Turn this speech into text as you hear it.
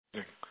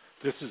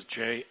This is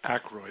Jay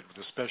Aykroyd with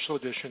a special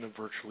edition of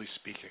Virtually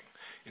Speaking.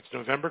 It's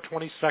November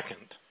 22nd.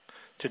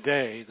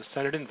 Today, the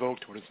Senate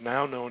invoked what is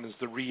now known as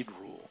the Reid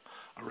Rule,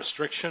 a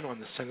restriction on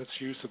the Senate's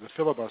use of the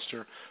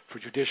filibuster for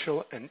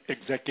judicial and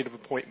executive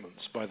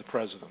appointments by the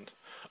President,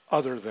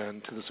 other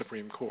than to the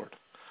Supreme Court.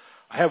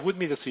 I have with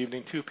me this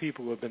evening two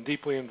people who have been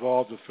deeply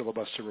involved with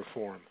filibuster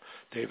reform.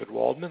 David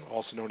Waldman,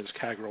 also known as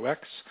KagroX,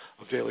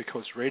 of Daily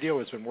Kos Radio,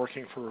 has been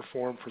working for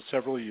reform for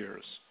several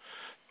years.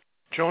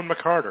 Joan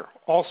McCarter,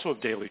 also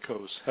of Daily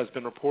Kos, has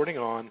been reporting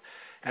on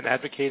and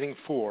advocating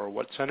for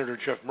what Senator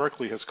Jeff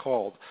Merkley has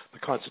called the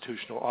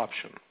constitutional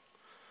option.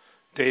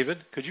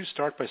 David, could you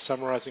start by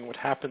summarizing what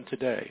happened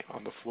today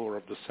on the floor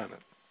of the Senate?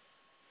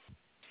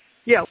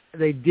 Yeah,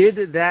 they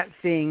did that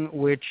thing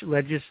which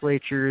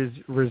legislatures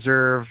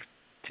reserve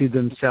to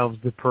themselves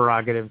the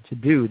prerogative to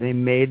do. They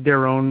made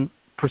their own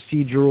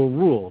procedural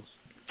rules.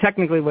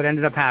 Technically, what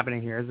ended up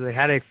happening here is they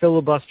had a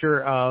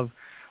filibuster of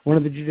one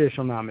of the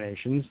judicial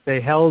nominations. They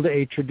held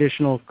a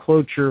traditional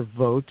cloture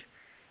vote.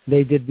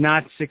 They did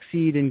not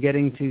succeed in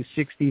getting to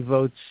 60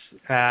 votes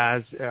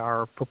as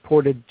are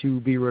purported to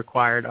be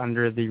required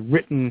under the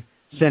written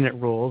Senate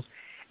rules.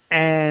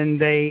 And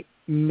they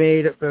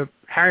made,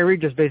 Harry Reid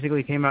just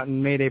basically came out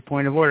and made a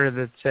point of order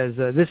that says,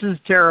 this is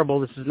terrible,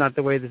 this is not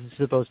the way this is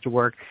supposed to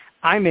work.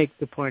 I make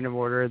the point of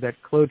order that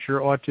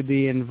cloture ought to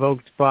be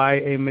invoked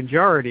by a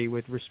majority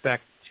with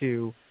respect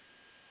to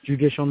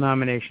judicial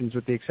nominations,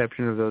 with the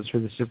exception of those for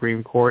the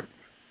Supreme Court.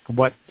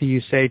 What do you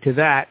say to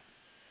that,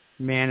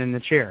 man in the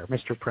chair,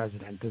 Mr.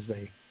 President, as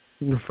they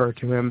refer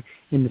to him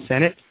in the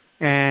Senate?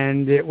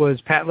 And it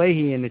was Pat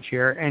Leahy in the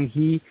chair, and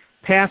he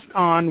passed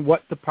on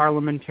what the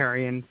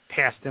parliamentarian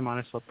passed him on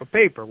a slip of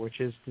paper, which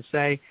is to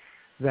say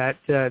that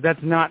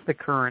that's not the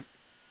current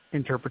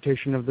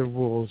interpretation of the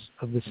rules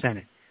of the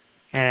Senate.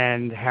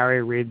 And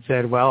Harry Reid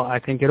said, well, I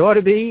think it ought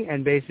to be,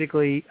 and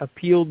basically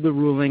appealed the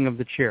ruling of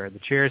the chair. The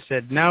chair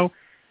said no.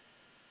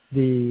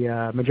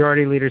 The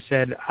majority leader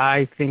said,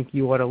 I think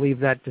you ought to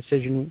leave that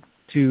decision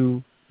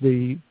to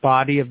the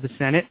body of the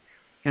Senate,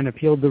 and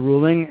appealed the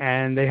ruling,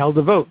 and they held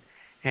a vote.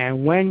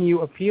 And when you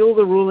appeal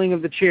the ruling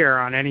of the chair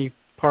on any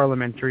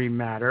parliamentary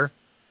matter,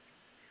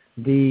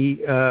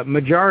 the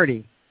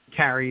majority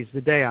carries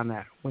the day on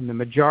that. When the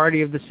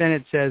majority of the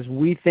Senate says,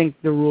 we think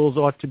the rules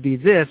ought to be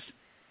this,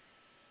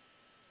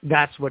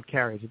 that's what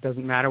carries. It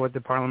doesn't matter what the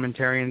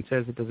parliamentarian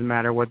says. It doesn't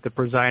matter what the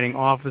presiding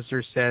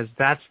officer says.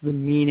 That's the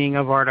meaning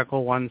of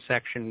Article 1,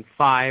 Section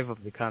 5 of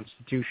the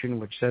Constitution,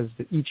 which says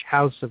that each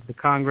house of the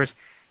Congress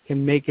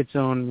can make its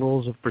own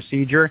rules of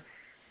procedure.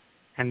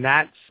 And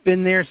that's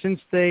been there since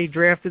they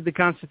drafted the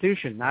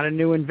Constitution. Not a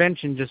new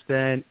invention, just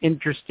an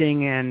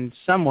interesting and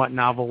somewhat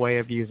novel way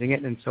of using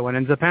it. And so what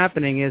ends up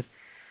happening is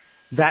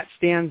that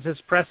stands as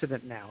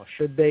precedent now.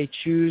 Should they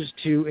choose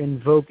to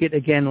invoke it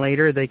again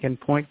later, they can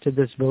point to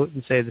this vote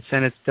and say the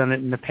Senate's done it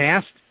in the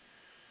past,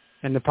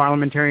 and the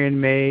parliamentarian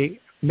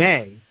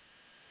may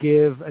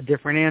give a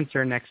different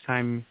answer next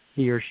time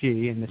he or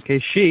she, in this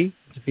case she,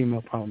 it's a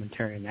female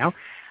parliamentarian now,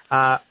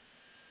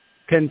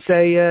 can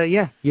say,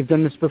 yeah, you've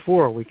done this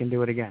before, we can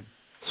do it again.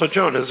 So,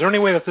 Joan, is there any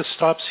way that this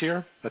stops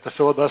here, that the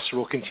filibuster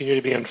will continue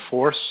to be in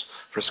force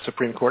for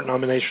Supreme Court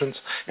nominations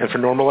and for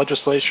normal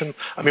legislation?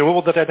 I mean, what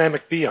will the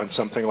dynamic be on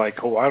something like,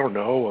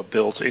 a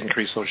bill to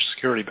increase Social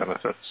Security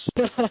benefits?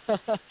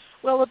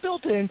 Well, a bill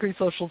to increase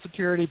Social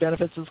Security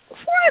benefits is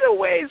quite a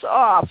ways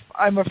off,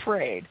 I'm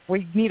afraid.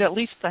 We need at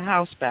least the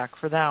House back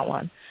for that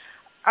one.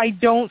 I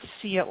don't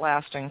see it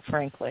lasting,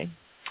 frankly.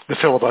 The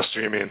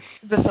filibuster, you mean?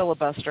 The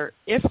filibuster.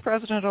 If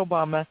President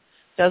Obama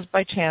does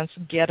by chance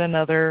get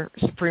another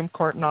Supreme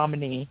Court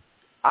nominee,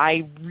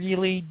 I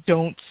really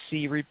don't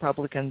see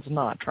Republicans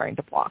not trying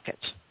to block it.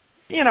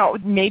 You know,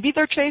 maybe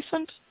they're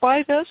chastened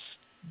by this.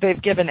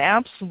 They've given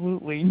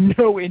absolutely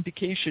no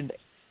indication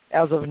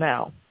as of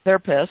now. They're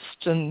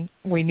pissed, and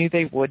we knew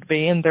they would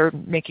be, and they're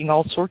making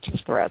all sorts of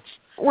threats.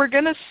 We're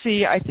going to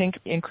see, I think,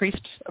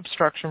 increased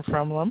obstruction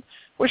from them,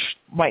 which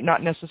might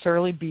not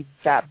necessarily be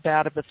that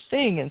bad of a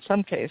thing in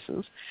some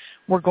cases.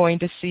 We're going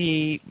to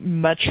see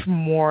much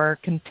more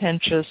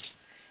contentious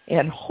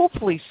and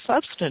hopefully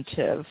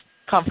substantive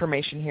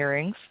confirmation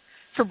hearings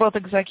for both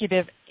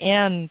executive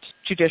and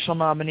judicial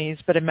nominees,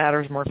 but it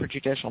matters more for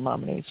judicial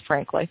nominees,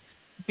 frankly,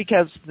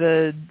 because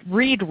the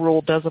Reid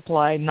Rule does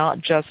apply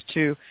not just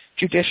to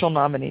judicial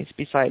nominees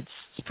besides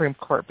Supreme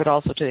Court, but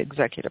also to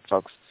executive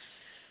folks.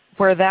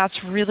 Where that's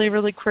really,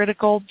 really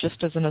critical,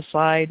 just as an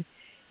aside,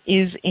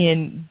 is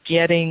in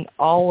getting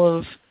all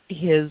of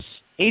his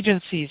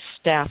agencies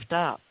staffed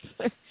up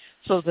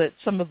so that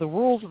some of the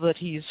rules that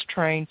he's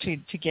trying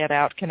to get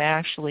out can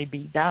actually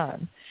be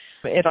done.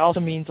 It also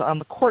means on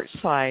the court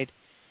side,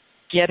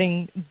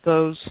 getting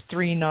those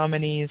three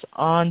nominees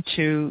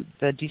onto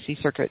the D.C.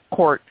 Circuit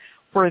Court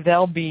where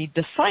they'll be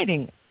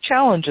deciding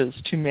challenges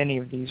to many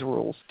of these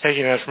rules.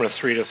 Taking that from a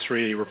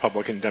 3-3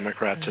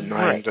 Republican-Democrat to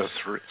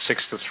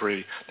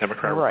 6-3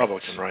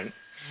 Democrat-Republican, right?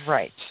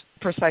 Right.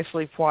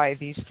 Precisely why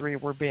these three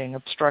were being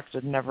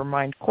obstructed, never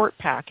mind court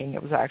packing.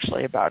 It was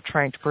actually about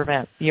trying to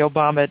prevent the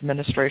Obama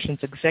administration's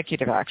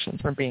executive action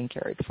from being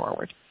carried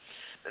forward.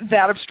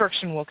 that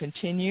obstruction will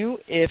continue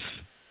if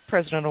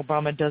President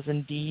Obama does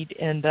indeed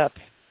end up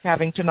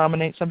having to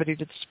nominate somebody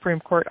to the Supreme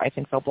Court. I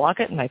think they'll block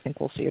it, and I think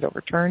we'll see it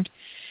overturned.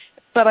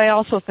 But I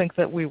also think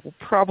that we will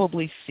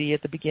probably see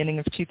at the beginning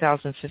of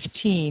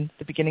 2015,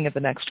 the beginning of the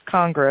next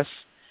Congress,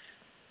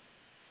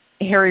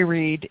 Harry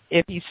Reid,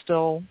 if he's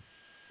still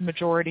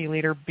majority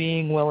leader,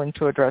 being willing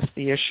to address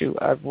the issue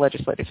of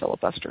legislative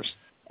filibusters.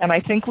 And I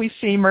think we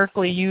see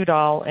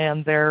Merkley-Udall,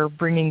 and they're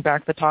bringing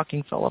back the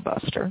talking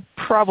filibuster.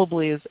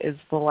 Probably is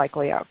the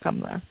likely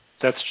outcome there.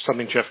 That's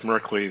something Jeff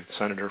Merkley, the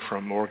senator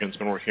from Oregon, has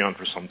been working on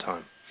for some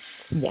time.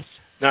 Yes.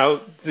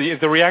 Now,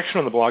 the reaction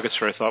on the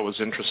blogosphere I thought was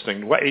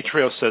interesting. What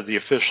Atrio said, the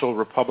official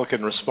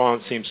Republican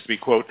response seems to be,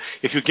 quote,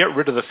 if you get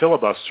rid of the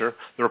filibuster,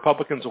 the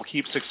Republicans will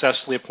keep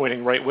successfully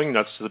appointing right-wing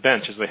nuts to the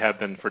bench as they have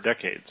been for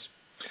decades.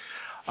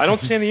 I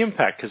don't see any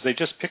impact because they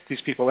just picked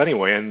these people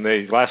anyway, and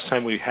last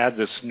time we had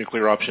this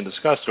nuclear option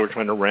discussed, they were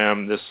trying to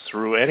ram this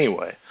through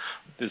anyway.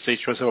 Does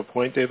Atrio have a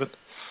point, David?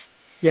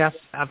 Yes,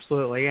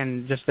 absolutely.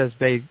 And just as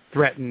they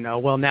threaten,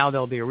 well, now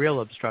there'll be a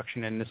real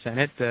obstruction in the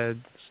Senate,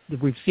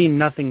 we've seen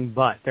nothing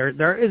but.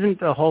 There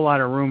isn't a whole lot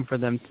of room for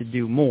them to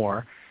do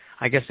more.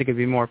 I guess they could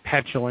be more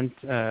petulant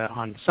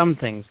on some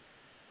things,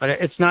 but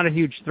it's not a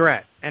huge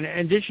threat. And in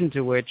addition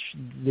to which,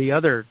 the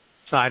other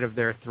side of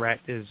their threat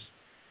is,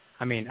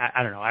 I mean,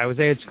 I don't know, I would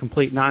say it's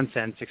complete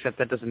nonsense, except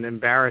that doesn't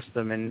embarrass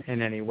them in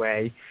any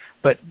way.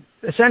 But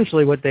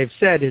essentially what they've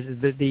said is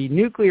that the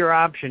nuclear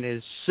option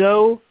is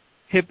so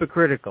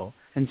hypocritical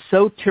and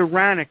so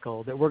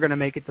tyrannical that we're going to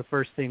make it the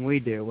first thing we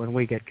do when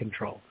we get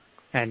control.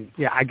 And,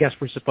 yeah, I guess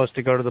we're supposed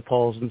to go to the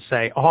polls and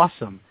say,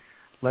 awesome,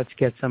 let's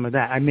get some of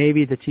that. And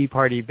maybe the Tea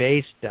Party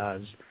base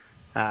does,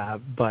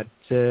 but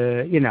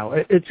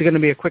it's going to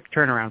be a quick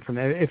turnaround from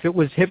there. If it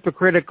was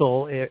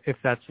hypocritical, if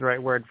that's the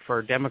right word,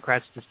 for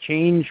Democrats to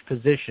change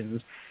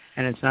positions,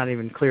 and it's not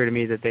even clear to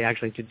me that they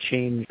actually should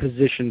change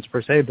positions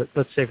per se, but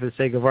let's say for the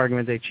sake of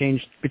argument they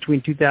changed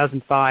between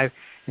 2005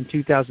 and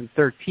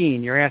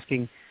 2013, you're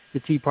asking the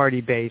Tea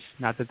Party base,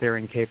 not that they're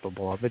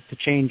incapable of it, to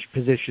change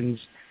positions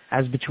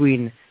as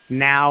between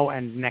now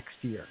and next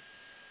year.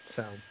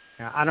 So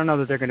I don't know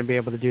that they're going to be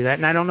able to do that,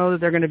 and I don't know that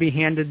they're going to be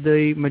handed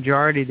the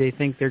majority they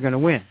think they're going to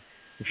win.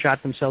 They've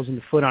shot themselves in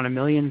the foot on a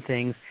million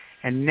things,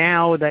 and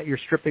now that you're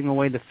stripping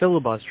away the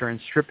filibuster and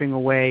stripping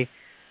away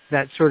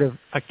that sort of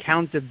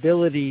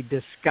accountability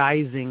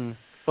disguising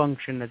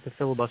function that the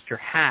filibuster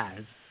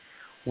has,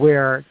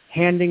 where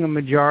handing a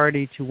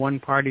majority to one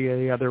party or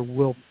the other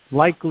will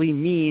likely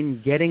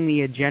mean getting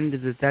the agenda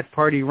that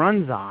party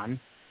runs on,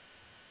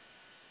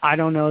 I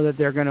don't know that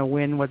they're going to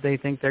win what they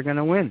think they're going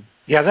to win.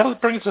 Yeah,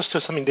 that brings us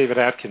to something David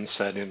Atkins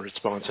said in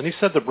response. And he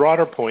said the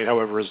broader point,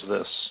 however, is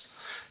this.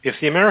 If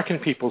the American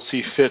people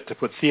see fit to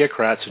put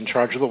theocrats in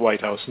charge of the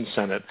White House and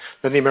Senate,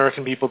 then the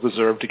American people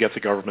deserve to get the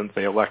government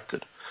they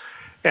elected.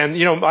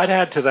 And, I'd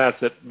add to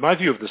that my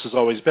view of this has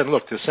always been,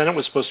 look, the Senate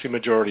was supposed to be a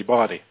majority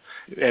body.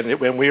 And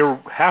when we are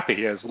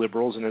happy as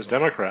liberals and as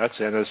Democrats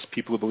and as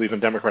people who believe in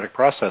democratic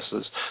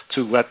processes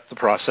to let the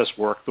process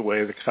work the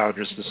way the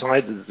founders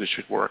decided that it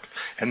should work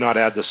and not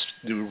add this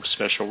new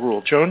special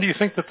rule. Joan, do you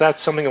think that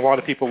that's something a lot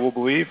of people will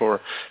believe,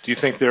 or do you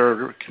think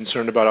they're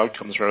concerned about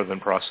outcomes rather than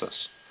process?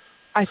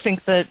 I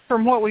think that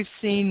from what we've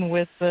seen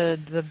with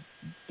the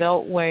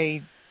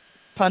Beltway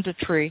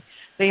punditry,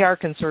 they are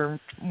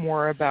concerned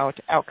more about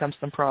outcomes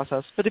than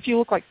process. But if you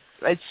look like,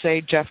 I'd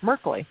say, Jeff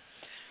Merkley,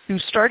 who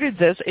started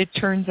this, it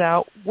turns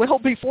out, well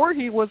before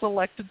he was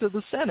elected to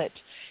the Senate.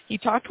 He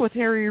talked with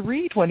Harry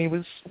Reid when he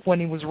was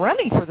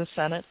running for the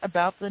Senate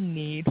about the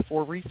need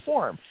for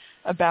reform,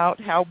 about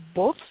how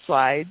both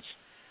sides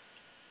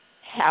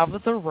have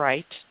the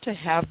right to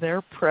have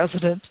their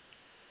president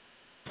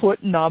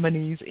put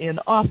nominees in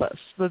office,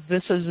 that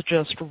this is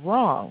just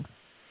wrong,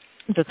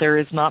 that there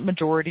is not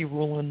majority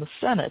rule in the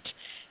Senate,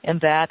 and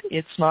that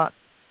it's not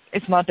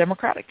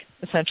democratic,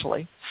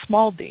 essentially,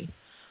 small d.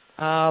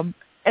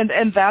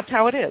 And that's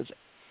how it is.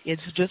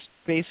 It's just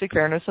basic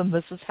fairness, and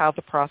this is how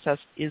the process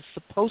is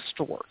supposed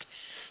to work.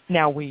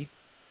 Now, we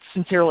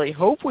sincerely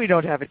hope we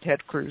don't have a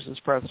Ted Cruz as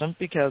president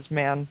because,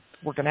 man,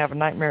 we're going to have a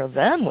nightmare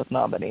then with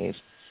nominees.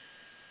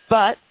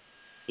 But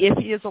if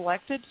he is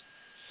elected,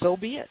 so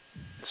be it.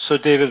 So,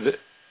 David,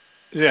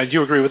 do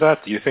you agree with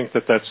that? Do you think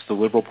that that's the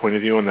liberal point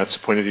of view and that's the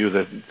point of view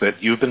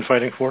that you've been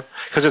fighting for?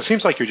 Because it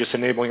seems like you're just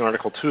enabling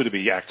Article 2 to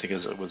be acting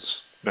as it was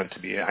meant to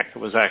be. It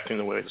was acting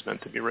the way it was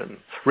meant to be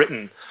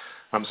written.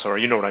 I'm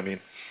sorry, you know what I mean.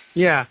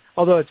 Yeah,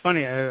 although it's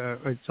funny,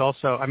 it's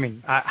also,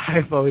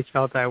 I've always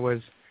felt I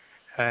was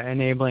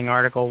enabling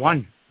Article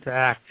 1 to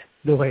act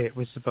the way it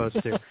was supposed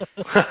to.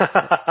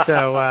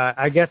 So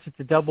I guess it's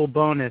a double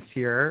bonus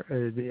here.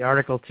 The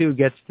Article 2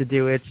 gets to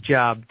do its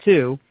job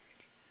too.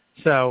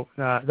 So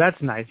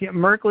that's nice. Yeah,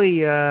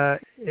 Merkley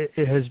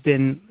it has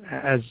been,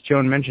 as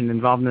Joan mentioned,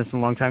 involved in this in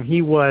a long time.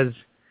 He was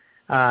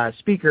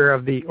Speaker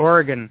of the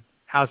Oregon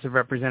House of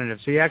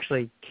Representatives. So he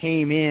actually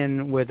came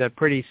in with a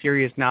pretty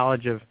serious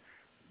knowledge of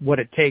what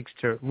it takes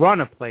to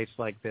run a place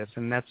like this,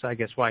 and that's, I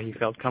guess, why he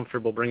felt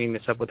comfortable bringing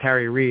this up with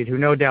Harry Reid, who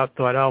no doubt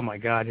thought, oh, my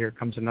God, here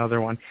comes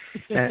another one.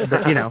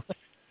 But,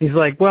 He's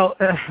like, well,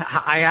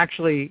 I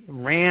actually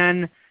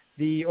ran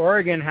the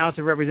Oregon House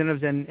of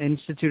Representatives and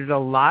instituted a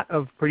lot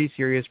of pretty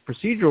serious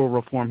procedural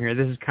reform here.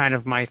 This is kind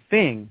of my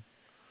thing,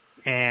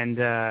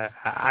 and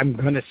I'm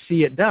going to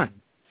see it done.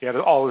 He had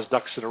all his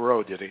ducks in a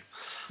row, did he?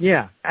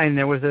 Yeah, and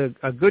there was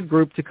a good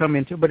group to come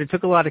into, but it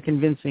took a lot of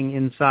convincing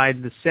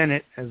inside the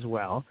Senate as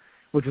well,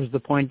 which was the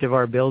point of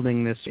our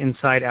building this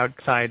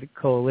inside-outside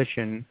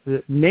coalition,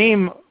 the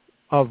name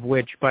of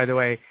which, by the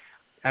way,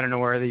 I don't know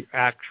where the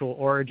actual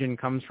origin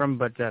comes from,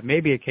 but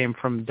maybe it came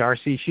from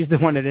Darcy. She's the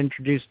one that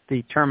introduced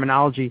the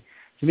terminology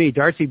to me.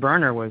 Darcy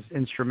Berner was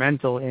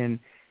instrumental in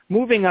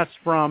moving us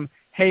from,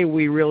 hey,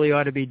 we really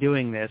ought to be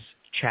doing this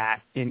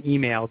chat in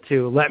email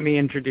to let me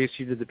introduce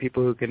you to the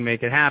people who can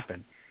make it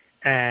happen.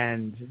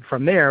 And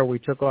from there, we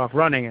took off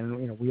running,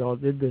 and we all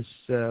did this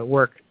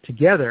work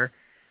together.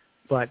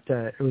 But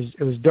it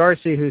was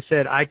Darcy who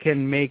said, I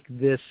can make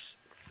this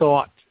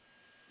thought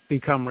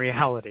become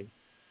reality.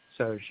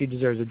 So she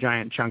deserves a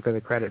giant chunk of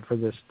the credit for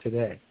this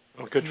today.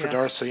 Well, good for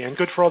Darcy, and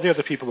good for all the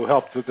other people who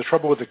helped. The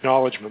trouble with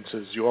acknowledgments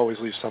is you always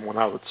leave someone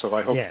out, so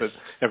I hope that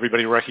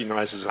everybody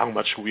recognizes how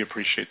much we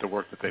appreciate the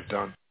work that they've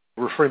done.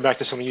 Referring back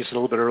to something you said a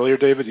little bit earlier,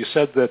 David, you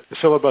said that the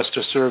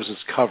filibuster serves as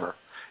cover.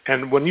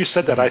 And when you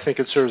said that, I think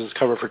it serves as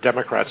cover for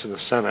Democrats in the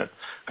Senate.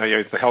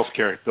 The health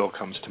care bill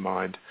comes to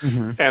mind.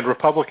 And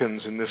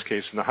Republicans, in this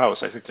case in the House,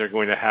 I think they're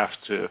going to have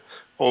to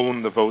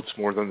own the votes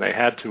more than they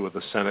had to with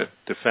the Senate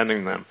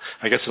defending them.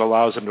 I guess it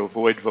allows them to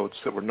avoid votes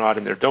that were not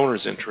in their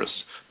donors' interests,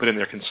 but in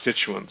their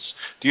constituents.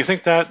 Do you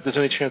think that there's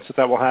any chance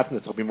that will happen, that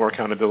there'll be more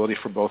accountability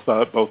for both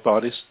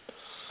bodies?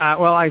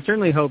 Well, I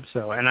certainly hope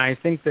so. And I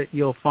think that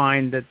you'll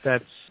find that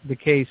that's the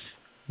case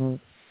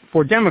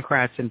for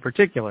Democrats in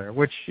particular,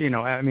 which,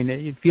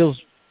 it feels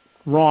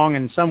wrong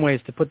in some ways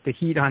to put the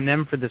heat on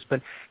them for this,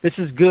 but this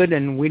is good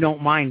and we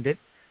don't mind it.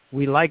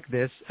 We like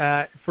this.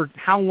 For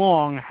how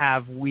long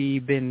have we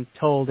been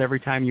told every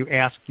time you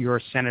ask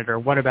your senator,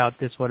 what about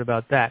this, what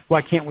about that?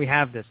 Why can't we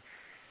have this?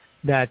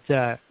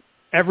 That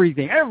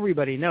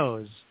everybody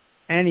knows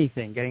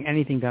getting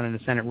anything done in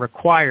the Senate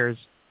requires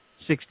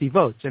 60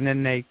 votes, and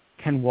then they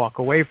can walk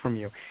away from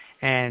you.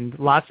 And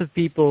lots of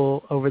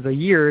people over the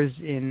years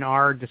in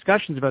our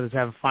discussions about this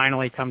have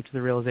finally come to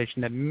the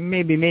realization that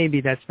maybe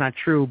that's not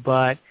true,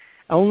 but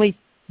only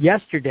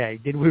yesterday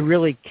did we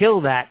really kill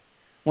that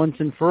once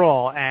and for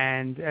all.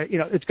 And,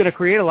 it's going to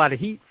create a lot of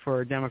heat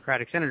for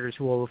Democratic senators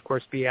who will, of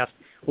course, be asked,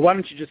 well, why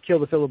don't you just kill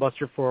the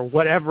filibuster for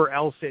whatever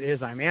else it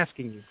is I'm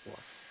asking you for?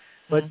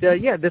 But,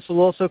 this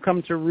will also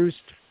come to roost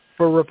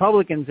for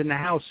Republicans in the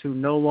House who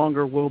no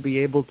longer will be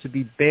able to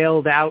be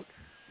bailed out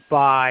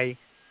by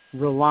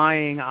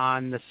relying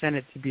on the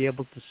Senate to be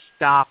able to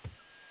stop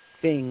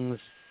things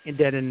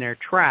dead in their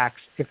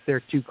tracks if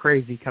they're too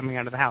crazy coming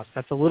out of the House.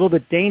 That's a little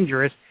bit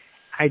dangerous.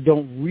 I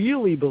don't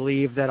really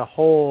believe that a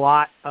whole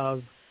lot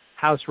of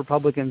House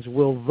Republicans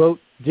will vote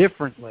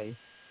differently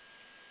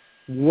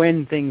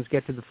when things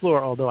get to the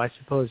floor, although I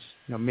suppose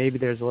maybe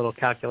there's a little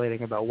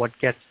calculating about what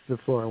gets to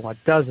the floor and what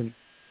doesn't.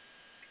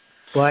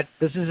 But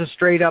this is a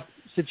straight-up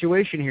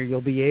situation here.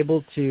 You'll be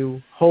able to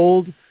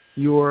hold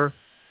your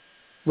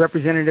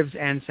representatives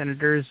and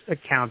senators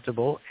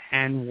accountable,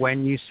 and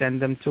when you send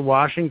them to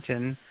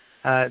Washington,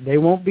 they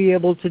won't be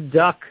able to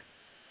duck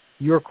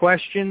your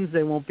questions.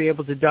 They won't be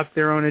able to duck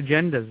their own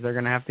agendas. They're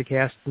going to have to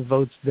cast the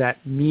votes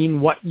that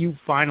mean what you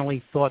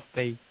finally thought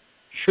they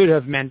should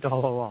have meant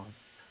all along.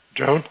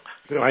 Joan,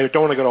 I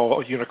don't want to get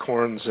all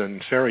unicorns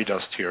and fairy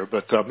dust here,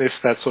 but if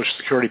that Social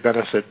Security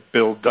benefit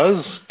bill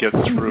does get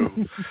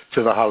through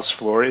to the House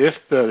floor, if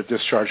the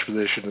discharge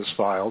petition is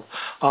filed,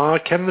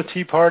 can the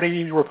Tea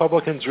Party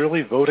Republicans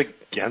really vote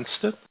against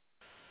it?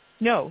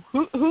 No.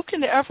 Who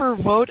can ever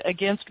vote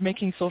against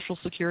making Social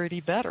Security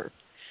better?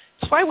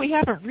 That's why we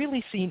haven't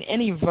really seen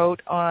any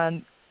vote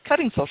on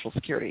cutting Social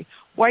Security.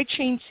 Why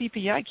change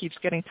CPI keeps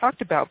getting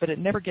talked about, but it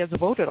never gets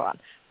voted on.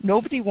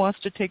 Nobody wants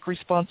to take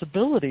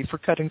responsibility for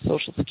cutting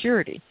Social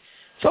Security.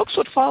 Folks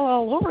would fall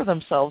all over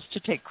themselves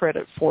to take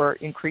credit for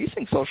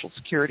increasing Social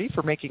Security,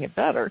 for making it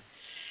better.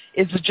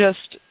 It's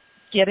just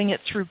getting it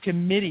through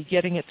committee,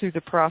 getting it through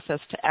the process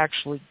to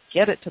actually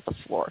get it to the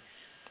floor.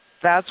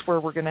 That's where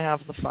we're going to have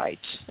the fight.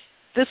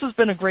 This has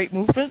been a great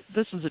movement.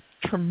 This is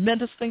a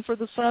tremendous thing for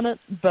the Senate,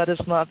 but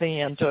it's not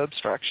the end to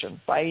obstruction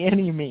by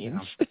any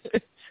means.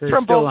 There's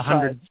From still both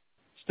sides.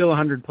 Still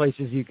 100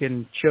 places you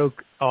can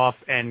choke off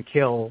and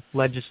kill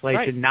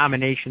legislation,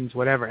 nominations,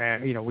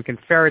 whatever. We can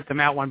ferret them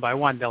out one by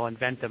one. They'll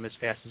invent them as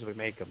fast as we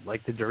make them,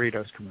 like the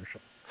Doritos commercial.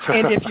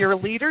 And if you're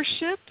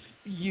leadership,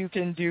 you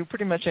can do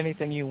pretty much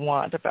anything you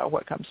want about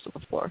what comes to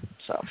the floor.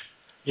 So.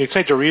 You'd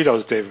say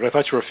Doritos, David, but I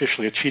thought you were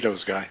officially a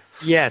Cheetos guy.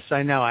 Yes,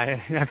 I know.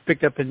 I've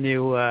picked up a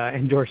new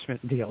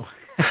endorsement deal.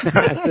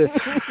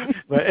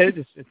 But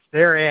it's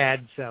their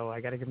ad, so I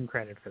got to give them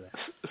credit for that.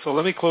 So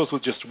let me close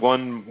with just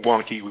one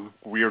wonky,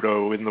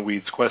 weirdo,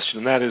 in-the-weeds question,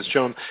 and that is,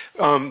 Joan,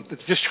 the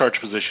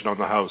discharge position on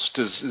the House,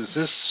 is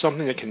this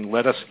something that can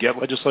let us get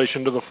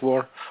legislation to the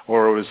floor,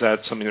 or is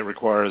that something that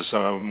requires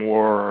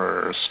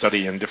more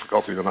study and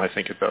difficulty than I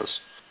think it does?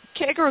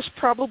 KagroX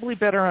probably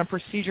better on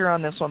procedure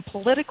on this one.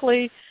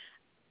 Politically,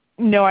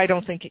 No, I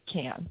don't think it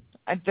can.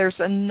 There's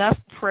enough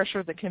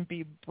pressure that can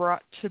be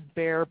brought to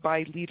bear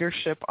by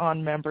leadership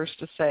on members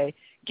to say,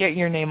 get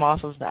your name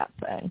off of that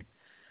thing.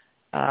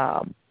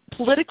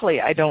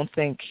 Politically, I don't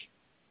think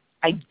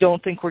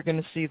we're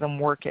going to see them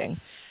working.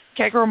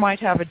 Kagro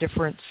might have a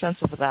different sense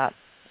of that,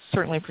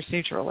 certainly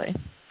procedurally.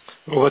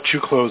 We'll let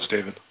you close,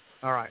 David.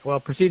 All right. Well,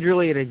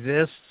 procedurally it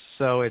exists,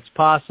 so it's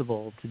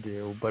possible to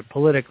do, but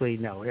politically,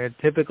 no.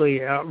 Typically,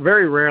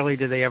 very rarely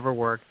do they ever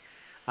work,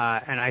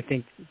 and I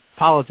think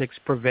politics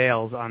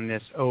prevails on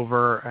this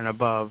over and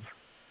above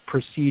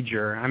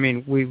procedure. I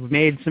mean, we've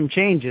made some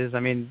changes. I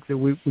mean,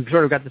 we've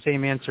sort of got the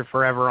same answer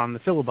forever on the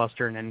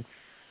filibuster and then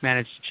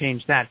managed to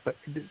change that, but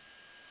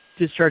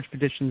discharge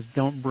petitions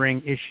don't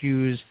bring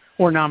issues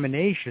or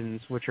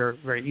nominations, which are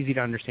very easy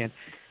to understand,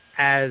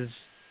 as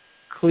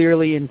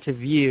clearly into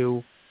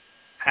view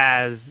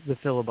as the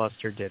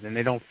filibuster did, and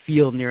they don't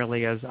feel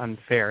nearly as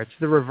unfair. It's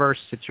the reverse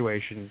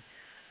situation,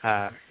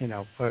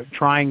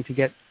 trying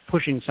to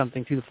pushing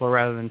something to the floor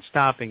rather than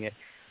stopping it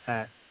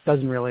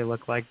doesn't really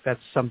look like that's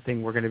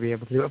something we're going to be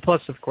able to do.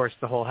 Plus, of course,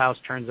 the whole House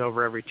turns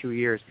over every 2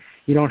 years.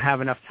 You don't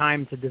have enough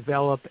time to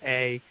develop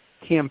a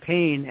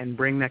campaign and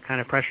bring that kind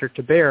of pressure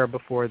to bear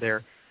before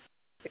they're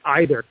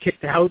either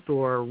kicked out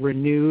or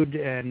renewed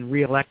and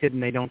reelected,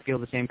 and they don't feel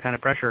the same kind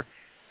of pressure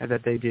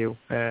that they do,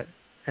 as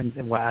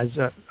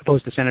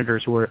opposed to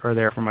senators who are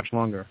there for much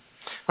longer.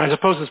 I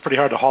suppose it's pretty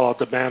hard to haul out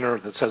the banner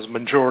that says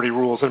majority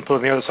rules and put it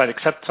on the other side,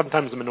 except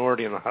sometimes the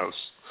minority in the House.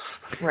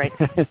 Right.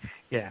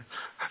 Yeah.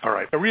 All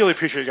right. I really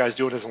appreciate you guys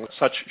doing this on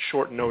such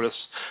short notice.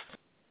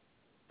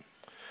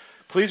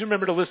 Please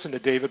remember to listen to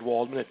David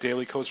Waldman at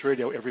Daily Kos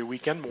Radio every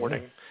weekend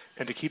morning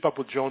and to keep up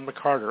with Joan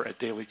McCarter at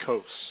Daily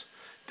Kos.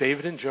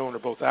 David and Joan are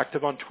both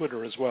active on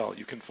Twitter as well.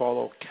 You can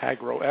follow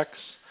KagroX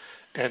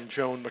and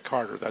Joan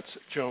McCarter. That's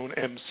Joan,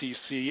 M-C-C-A-R-T-E-R.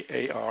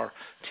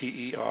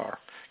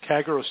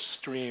 Kagro's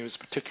stream is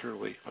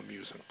particularly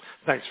amusing.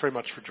 Thanks very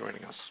much for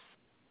joining us.